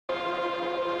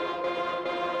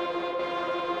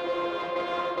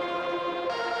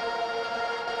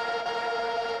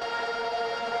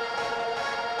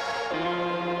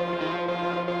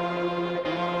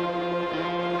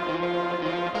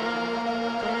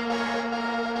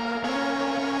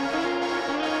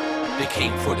They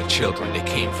came for the children, they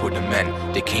came for the men,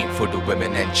 they came for the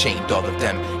women and chained all of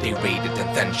them. They raided and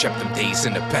then kept them days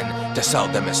in a pen to sell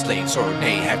them as slaves or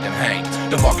they had them hanged.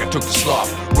 The Market took the Slav,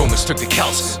 Romans took the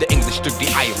Celts, the English took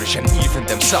the Irish and even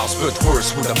themselves. But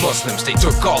worse were the Muslims, they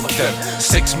took all of them.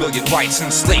 6 million whites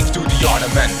enslaved to the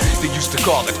Ottoman. They used to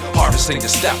call it harvesting the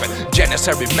steppe.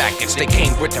 Janissary maggots, they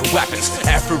came with their weapons.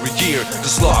 Every year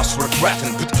the Slavs were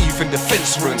threatened, but even the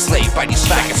Finns were enslaved by these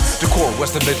faggots. The core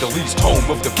was the Middle East, home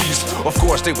of the beast. Of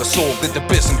course they were sold to the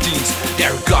Byzantines.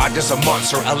 Their god is a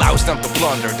monster, allows them to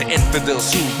plunder the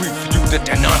infidels who refuted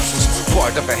their nonsense.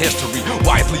 Part of a history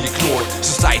widely ignored.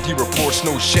 Society reports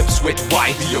no ships with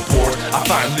widely aboard. I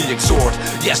finally exhort,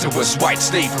 yes it was white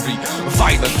slavery,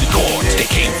 violently gored. They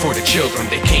came for the children,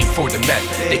 they came for the men,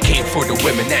 they came for the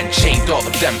women and chained all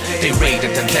of them. They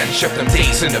raided and then shipped them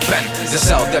days in a pen to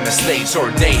sell them as slaves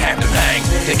or they had them hanged.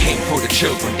 They came for the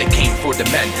children, they came for the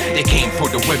men, they came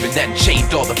for the women and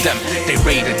chained all of them. They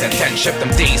raided and then shipped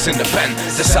them days in a pen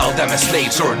to sell them as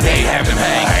slaves or they had them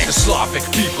hanged. The Slavic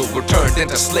people were turned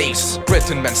into slaves.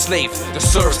 Britain meant slave, the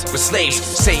serfs were slaves.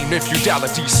 Same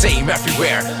infidelity, same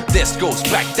everywhere. This goes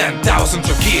back 10,000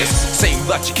 of years. Same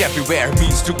logic everywhere,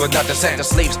 means to another end. A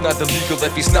slave's not illegal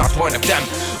if he's not one of them.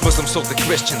 Muslims sold to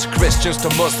Christians, Christians to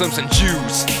Muslims and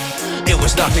Jews. It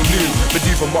was nothing new.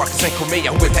 Medieval Marcus and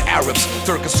Crimea with the Arabs.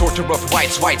 Turkish sorter of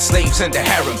white slaves in the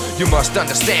harem. You must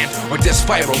understand what this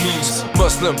spiral means.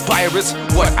 Muslim pirates,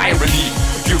 what irony.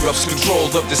 Europe's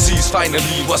control of the seas finally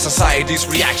was society's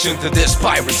reaction to this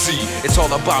piracy. It's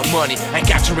all about money and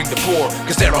capturing the poor,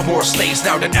 cause there are more slaves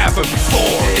now than ever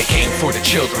before. They came for the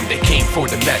children, they came for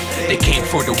the men, they came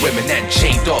for the women and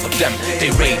chained all of them. They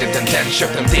raided and then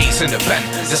shipped them days in a pen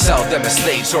to sell them as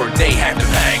slaves or they had them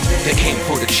hanged. They came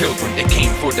for the children, they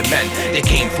came for the men, they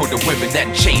came for the women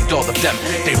and chained all of them.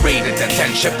 They raided and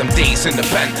then shipped them days in a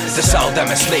pen to sell them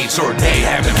as slaves or they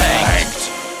had them hanged.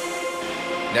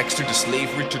 Next to the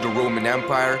slavery to the Roman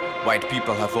Empire, white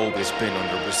people have always been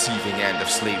on the receiving end of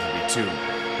slavery too,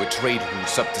 with trade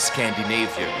routes up to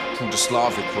Scandinavia, through the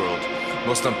Slavic world.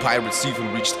 Muslim pirates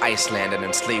even reached Iceland and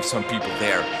enslaved some people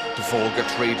there. The Volga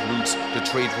trade routes, the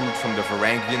trade route from the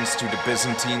Varangians to the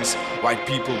Byzantines, white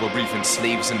people were even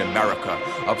slaves in America.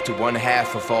 Up to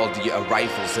 1/2 of all the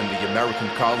arrivals in the American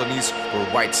colonies were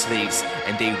white slaves,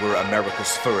 and they were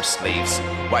America's first slaves.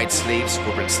 White slaves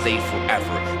were enslaved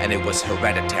forever, and it was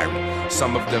hereditary.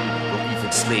 Some of them were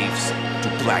even slaves to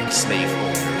black slave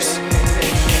owners.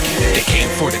 They came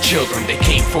for the children, they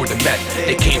came for the men,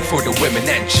 they came for the women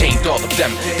and chained all of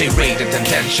them. They raided and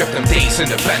then shipped them days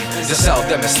in a pen to sell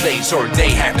them as slaves or they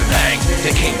had them hanged.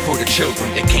 They came for the children,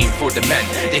 they came for the men,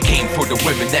 they came for the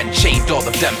women and chained all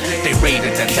of them. They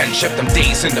raided and then shipped them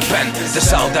days in a pen to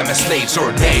sell them as slaves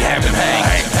or they had them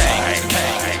hanged.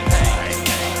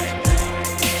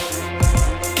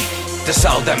 To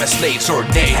sell them as slaves or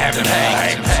they had them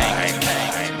hanged.